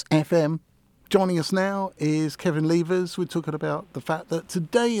FM. Joining us now is Kevin Levers. We're talking about the fact that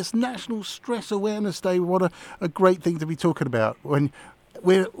today is National Stress Awareness Day. What a great thing to be talking about when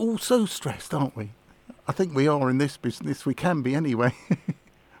we're all so stressed, aren't we? I think we are in this business. We can be anyway.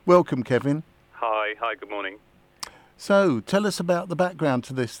 Welcome, Kevin. Hi, good morning. So, tell us about the background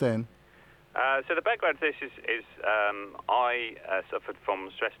to this then. So the background to this is I suffered from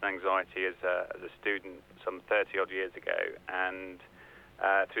stress and anxiety as a student some 30-odd years ago, and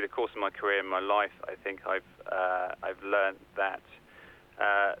through the course of my career and my life, I think I've learned that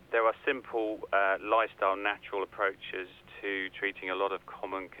there are simple lifestyle, natural approaches to treating a lot of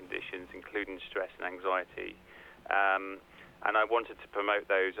common conditions, including stress and anxiety. And I wanted to promote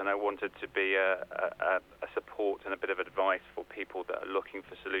those, and I wanted to be a support and a bit of advice for people that are looking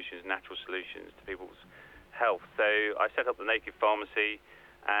for solutions, natural solutions to people's health. So I set up the Naked Pharmacy,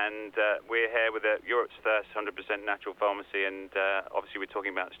 and we're here with Europe's first 100% natural pharmacy, and obviously we're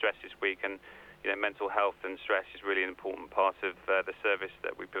talking about stress this week, and mental health and stress is really an important part of the service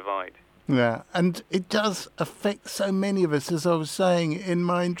that we provide. Yeah, and it does affect so many of us, as I was saying in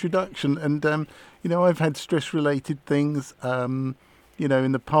my introduction. And, I've had stress-related things, in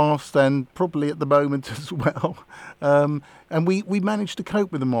the past and probably at the moment as well. And we manage to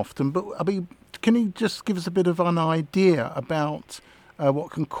cope with them often. But, can you just give us a bit of an idea about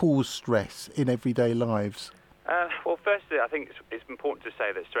what can cause stress in everyday lives? Well, firstly, I think it's important to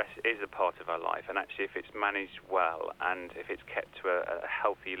say that stress is a part of our life, and actually if it's managed well and if it's kept to a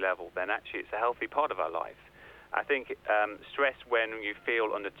healthy level, then actually it's a healthy part of our life. I think stress, when you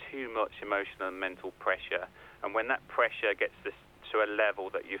feel under too much emotional and mental pressure, and when that pressure gets to a level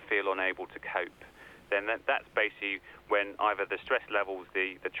that you feel unable to cope, then that's basically when either the stress levels,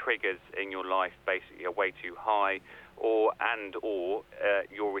 the triggers in your life basically are way too high, or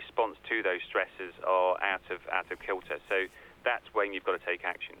your response to those stresses are out of kilter. So that's when you've got to take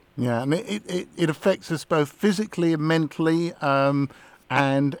action. Yeah, and it affects us both physically and mentally.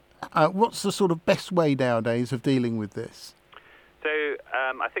 And what's the sort of best way nowadays of dealing with this? So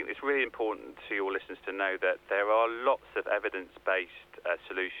I think it's really important to your listeners to know that there are lots of evidence-based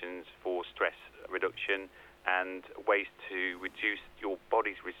solutions for stress reduction and ways to reduce your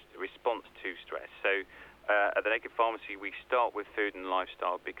body's response to stress. So at the Naked Pharmacy, we start with food and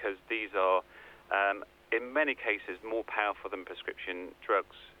lifestyle because these are, in many cases, more powerful than prescription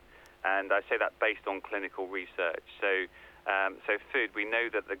drugs. And I say that based on clinical research. So food, we know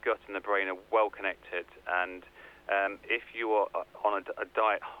that the gut and the brain are well connected, and if you are on a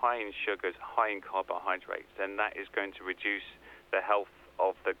diet high in sugars, high in carbohydrates, then that is going to reduce the health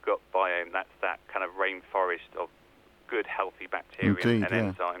of the gut biome. That's that kind of rainforest of good, healthy bacteria and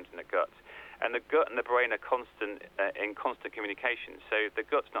enzymes in the gut. And the gut and the brain are in constant communication. So if the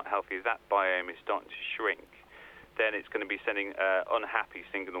gut's not healthy, that biome is starting to shrink, then it's going to be sending unhappy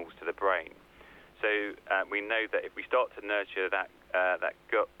signals to the brain. So we know that if we start to nurture that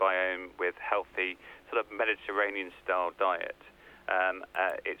gut biome with healthy sort of Mediterranean-style diet,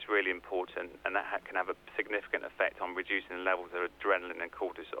 it's really important, and that can have a significant effect on reducing the levels of adrenaline and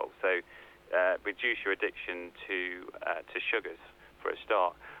cortisol. So reduce your addiction to sugars for a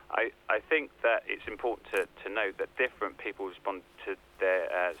start. I think that it's important to note that different people respond to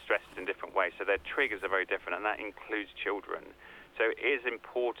their stresses in different ways, so their triggers are very different, and that includes children. So it is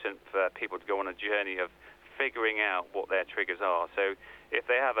important for people to go on a journey of figuring out what their triggers are. So if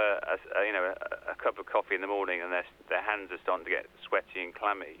they have a cup of coffee in the morning and their hands are starting to get sweaty and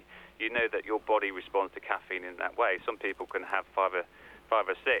clammy, you know that your body responds to caffeine in that way. Some people can have five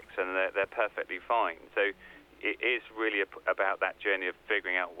or six and they're perfectly fine. So it is really about that journey of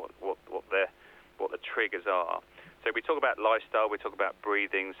figuring out what the triggers are. So we talk about lifestyle, we talk about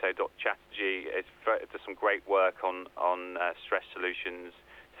breathing. So Dr. Chatterjee does some great work on stress solutions.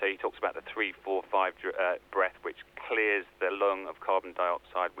 So he talks about the 3-4-5 breath, which clears the lung of carbon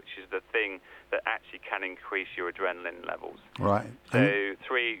dioxide, which is the thing that actually can increase your adrenaline levels. Right. So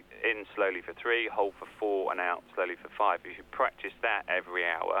 3 in slowly for 3, hold for 4, and out slowly for 5. If you practice that every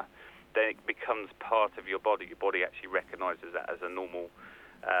hour, then it becomes part of your body. Your body actually recognizes that as a normal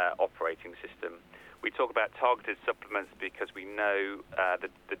operating system. We talk about targeted supplements because we know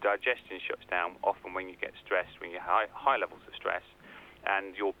the digestion shuts down often when you get stressed, when you have high levels of stress,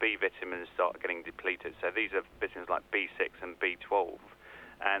 and your B vitamins start getting depleted. So these are vitamins like B6 and B12,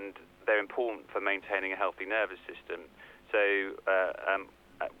 and they're important for maintaining a healthy nervous system. So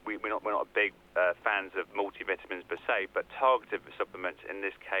we're not big fans of multivitamins per se, but targeted supplements in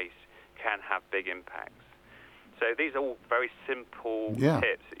this case can have big impacts. So these are all very simple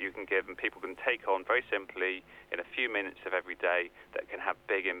tips that you can give and people can take on very simply in a few minutes of every day that can have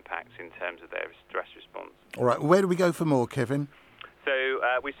big impacts in terms of their stress response. All right, where do we go for more, Kevin? So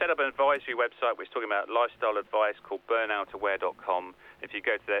we set up an advisory website which is talking about lifestyle advice called burnoutaware.com. If you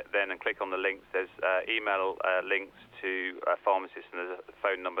go to that then and click on the links, there's email links to pharmacists, and there's a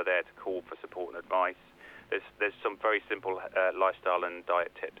phone number there to call for support and advice. There's some very simple lifestyle and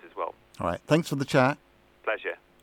diet tips as well. All right. Thanks for the chat. Pleasure.